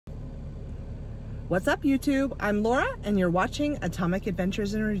What's up, YouTube? I'm Laura and you're watching Atomic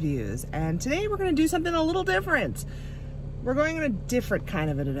Adventures and Reviews, and today we're going to do something a little different. We're going on a different kind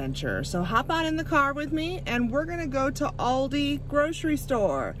of an adventure, so hop on in the car with me and we're going to go to Aldi grocery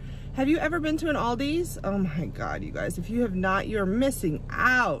store. Have you ever been to an Aldi's? Oh my god, you guys, if you have not, you're missing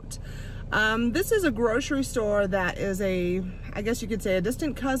out. This is a grocery store that is I guess you could say, a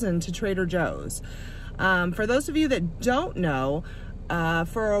distant cousin to Trader Joe's. For those of you that don't know,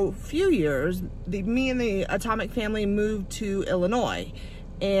 for a few years, me and the Atomic family moved to Illinois.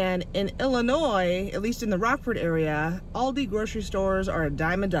 And in Illinois, at least in the Rockford area, Aldi grocery stores are a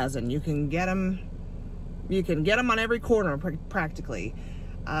dime a dozen. You can get them on every corner practically.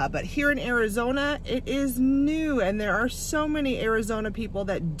 But here in Arizona, it is new, and there are so many Arizona people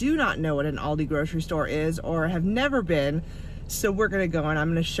that do not know what an Aldi grocery store is or have never been. So we're gonna go and I'm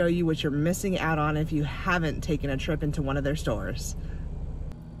gonna show you what you're missing out on if you haven't taken a trip into one of their stores.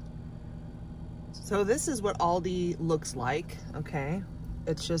 So this is what Aldi looks like, okay?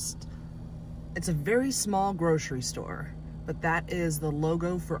 It's a very small grocery store, but that is the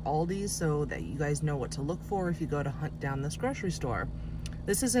logo for Aldi so that you guys know what to look for if you go to hunt down this grocery store.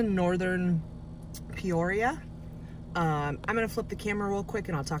 This is in northern Peoria. I'm gonna flip the camera real quick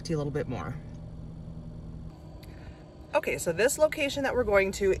and I'll talk to you a little bit more. Okay, so this location that we're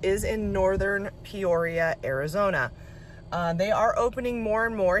going to is in northern Peoria, Arizona. They are opening more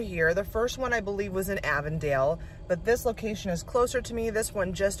and more here. The first one I believe was in Avondale, but this location is closer to me. This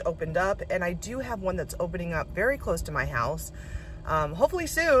one just opened up, and I do have one that's opening up very close to my house. Hopefully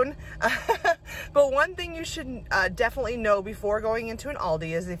soon. But one thing you should definitely know before going into an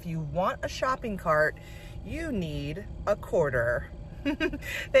Aldi is if you want a shopping cart, you need a quarter.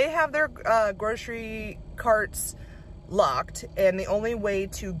 They have their grocery carts locked, and the only way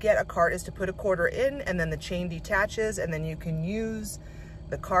to get a cart is to put a quarter in, and then the chain detaches, and then you can use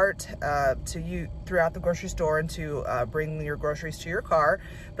the cart throughout the grocery store and to bring your groceries to your car.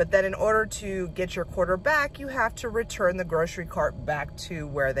 But then in order to get your quarter back, you have to return the grocery cart back to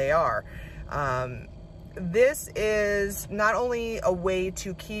where they are. This is not only a way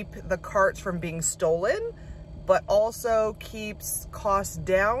to keep the carts from being stolen, but also keeps costs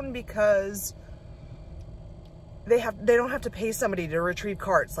down because they don't have to pay somebody to retrieve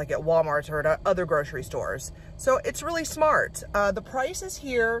carts like at Walmart or at other grocery stores. So it's really smart. The prices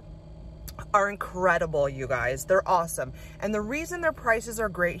here are incredible, you guys. They're awesome. And the reason their prices are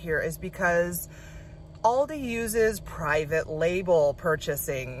great here is because Aldi uses private label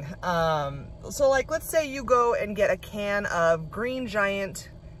purchasing. So like, let's say you go and get a can of Green Giant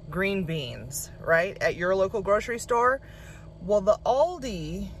green beans, right, at your local grocery store. Well, the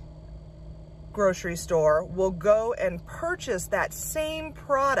Aldi grocery store will go and purchase that same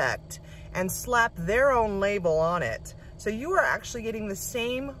product and slap their own label on it. So you are actually getting the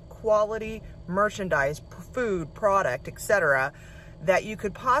same quality merchandise, food, product, etc. that you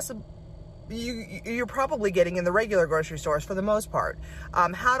could possibly, you're probably getting in the regular grocery stores for the most part.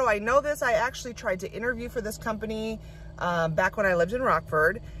 How do I know this? I actually tried to interview for this company back when I lived in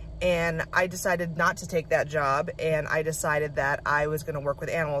Rockford, and I decided not to take that job, and I decided that I was going to work with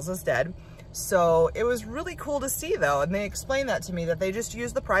animals instead. So it was really cool to see though, and they explained that to me, that they just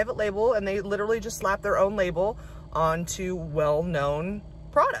use the private label and they literally just slap their own label onto well-known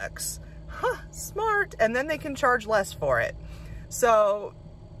products. Huh, smart. And then they can charge less for it. So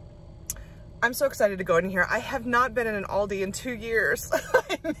I'm so excited to go in here. I have not been in an Aldi in 2 years.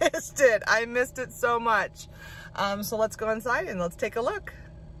 I missed it. I missed it so much. So let's go inside and let's take a look.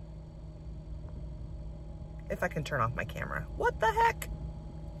 If I can turn off my camera. What the heck?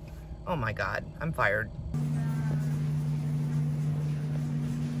 Oh my God, I'm fired.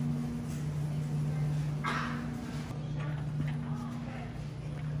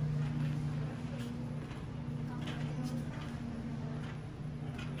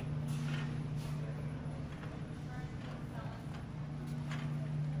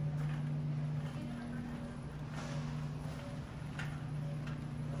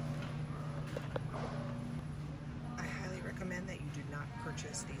 That you do not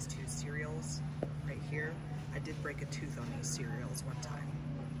purchase these two cereals right here. I did break a tooth on these cereals one time.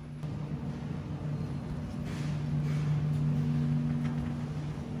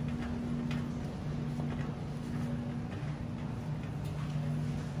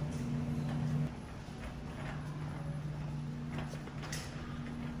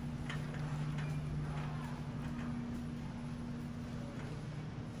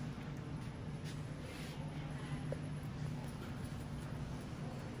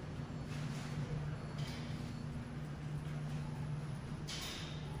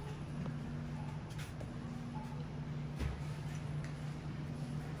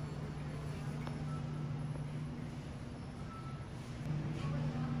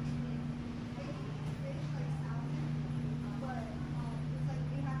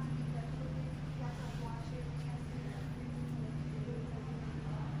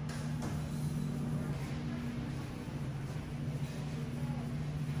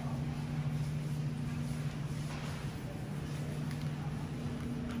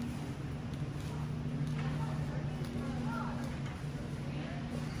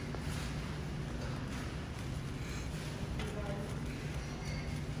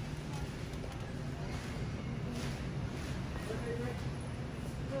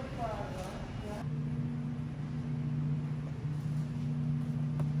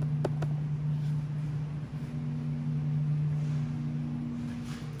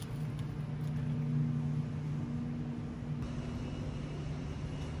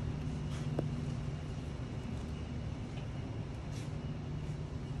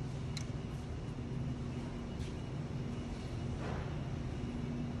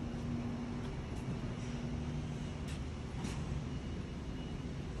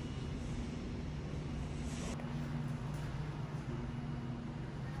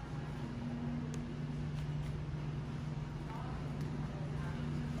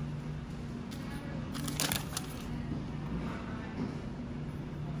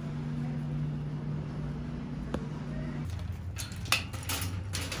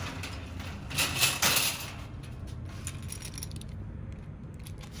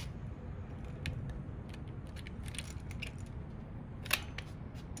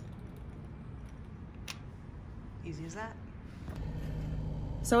 use that?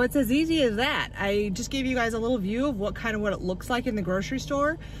 So it's as easy as that. I just gave you guys a little view of what it looks like in the grocery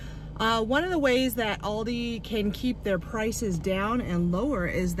store. One of the ways that Aldi can keep their prices down and lower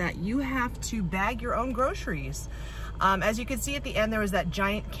is that you have to bag your own groceries. As you can see at the end, there was that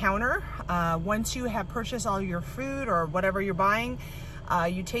giant counter. Once you have purchased all your food or whatever you're buying,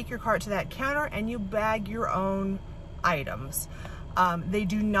 you take your cart to that counter and you bag your own items. They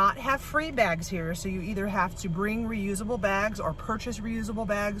do not have free bags here, so you either have to bring reusable bags or purchase reusable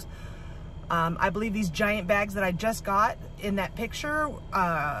bags. I believe these giant bags that I just got in that picture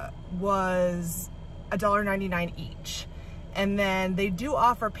was $1.99 each. And then they do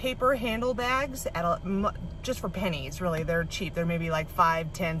offer paper handle bags at just for pennies, really. They're cheap. They're maybe like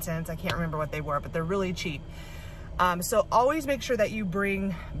 5, 10 cents. I can't remember what they were, but they're really cheap. So always make sure that you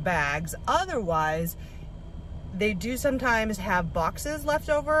bring bags. Otherwise, they do sometimes have boxes left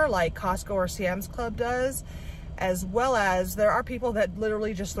over, like Costco or Sam's Club does, as well as there are people that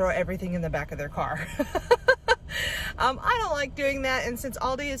literally just throw everything in the back of their car. I don't like doing that, and since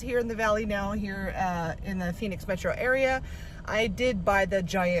Aldi is here in the valley now, here in the Phoenix metro area, I did buy the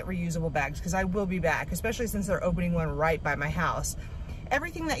giant reusable bags because I will be back, especially since they're opening one right by my house.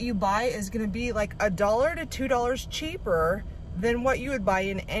 Everything that you buy is going to be like $1 to $2 cheaper than what you would buy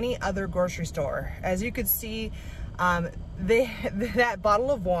in any other grocery store. As you could see, that bottle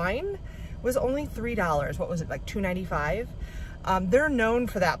of wine was only $3. What was it, like $2.95? They're known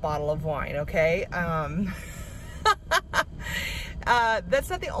for that bottle of wine, okay? That's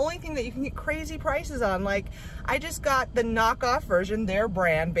not the only thing that you can get crazy prices on. Like, I just got the knockoff version, their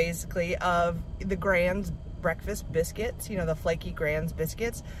brand basically, of the Grand's breakfast biscuits, you know, the flaky Grand's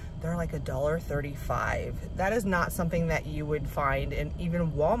biscuits. They're like $1.35. That is not something that you would find in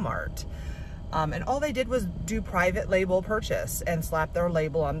even Walmart. And all they did was do private label purchase and slap their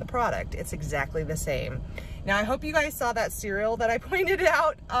label on the product. It's exactly the same. Now, I hope you guys saw that cereal that I pointed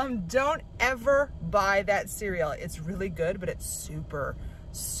out. Don't ever buy that cereal. It's really good, but it's super,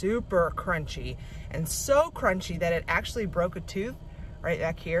 super crunchy. And so crunchy that it actually broke a tooth right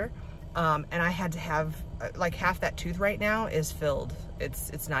back here. And I had to have, like, half that tooth right now is filled.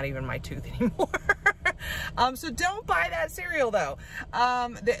 It's not even my tooth anymore. So don't buy that cereal though.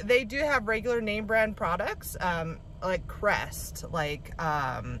 They do have regular name brand products, like Crest, like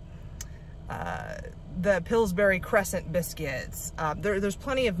the Pillsbury Crescent biscuits. There's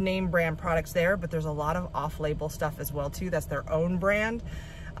plenty of name brand products there, but there's a lot of off-label stuff as well too. That's their own brand.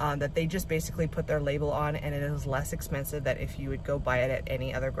 That they just basically put their label on, and it is less expensive than if you would go buy it at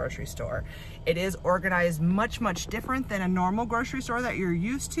any other grocery store. It is organized much, much different than a normal grocery store that you're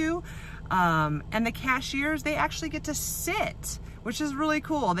used to. And the cashiers, they actually get to sit, which is really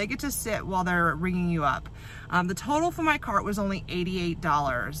cool. They get to sit while they're ringing you up. The total for my cart was only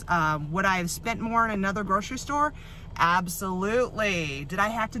 $88. Would I have spent more in another grocery store? Absolutely. Did I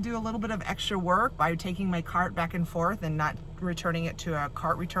have to do a little bit of extra work by taking my cart back and forth and not returning it to a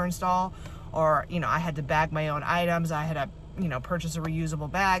cart return stall? Or, you know, I had to bag my own items. I had to, you know, purchase a reusable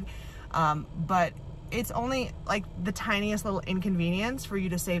bag. But it's only like the tiniest little inconvenience for you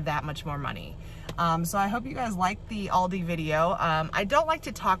to save that much more money. So I hope you guys liked the Aldi video. I don't like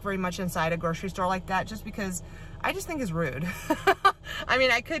to talk very much inside a grocery store like that just because I just think it's rude. I mean,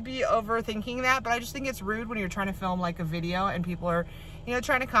 I could be overthinking that, but I just think it's rude when you're trying to film like a video and people are, you know,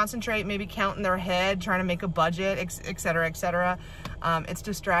 trying to concentrate, maybe count in their head, trying to make a budget, et cetera, et cetera. It's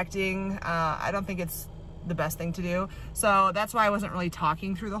distracting. I don't think it's the best thing to do. So that's why I wasn't really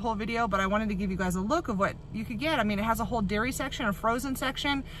talking through the whole video, but I wanted to give you guys a look of what you could get. I mean, it has a whole dairy section, a frozen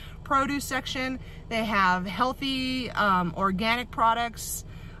section, produce section. They have healthy, organic products.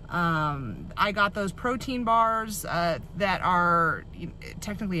 I got those protein bars that are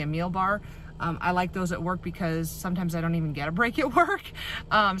technically a meal bar. I like those at work because sometimes I don't even get a break at work.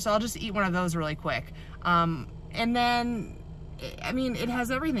 So I'll just eat one of those really quick. And then, I mean, it has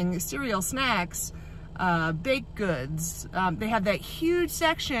everything, cereal, snacks, baked goods. They have that huge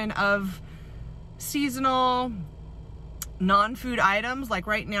section of seasonal non-food items. Like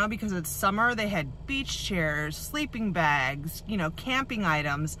right now, because it's summer, they had beach chairs, sleeping bags, you know, camping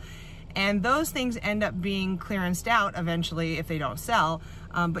items, and those things end up being clearanced out eventually if they don't sell.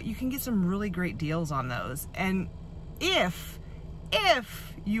 But you can get some really great deals on those. And if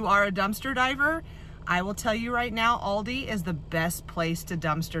you are a dumpster diver, I will tell you right now, Aldi is the best place to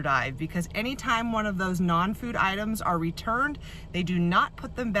dumpster dive, because anytime one of those non-food items are returned, they do not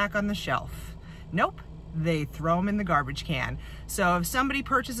put them back on the shelf. Nope, they throw them in the garbage can. So if somebody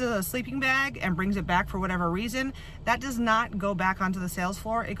purchases a sleeping bag and brings it back for whatever reason, that does not go back onto the sales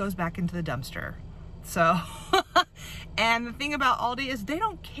floor, it goes back into the dumpster. So, and the thing about Aldi is they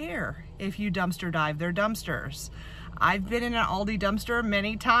don't care if you dumpster dive their dumpsters. I've been in an Aldi dumpster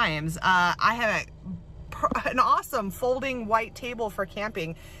many times. I have an awesome folding white table for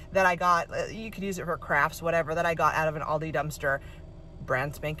camping that I got. You could use it for crafts, whatever, that I got out of an Aldi dumpster.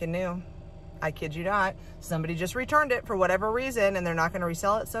 Brand spanking new. I kid you not. Somebody just returned it for whatever reason and they're not going to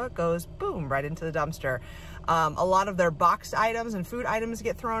resell it, so it goes boom right into the dumpster. A lot of their boxed items and food items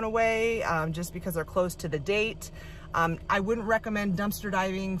get thrown away just because they're close to the date. I wouldn't recommend dumpster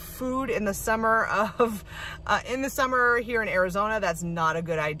diving food in the summer here in Arizona. That's not a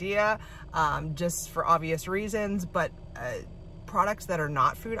good idea, just for obvious reasons. But products that are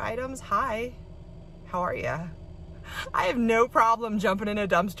not food items, hi, how are you? I have no problem jumping in a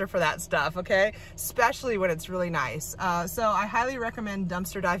dumpster for that stuff, okay? Especially when it's really nice. So I highly recommend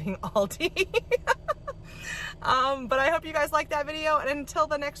dumpster diving Aldi. But I hope you guys liked that video, and until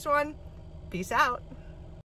the next one, peace out.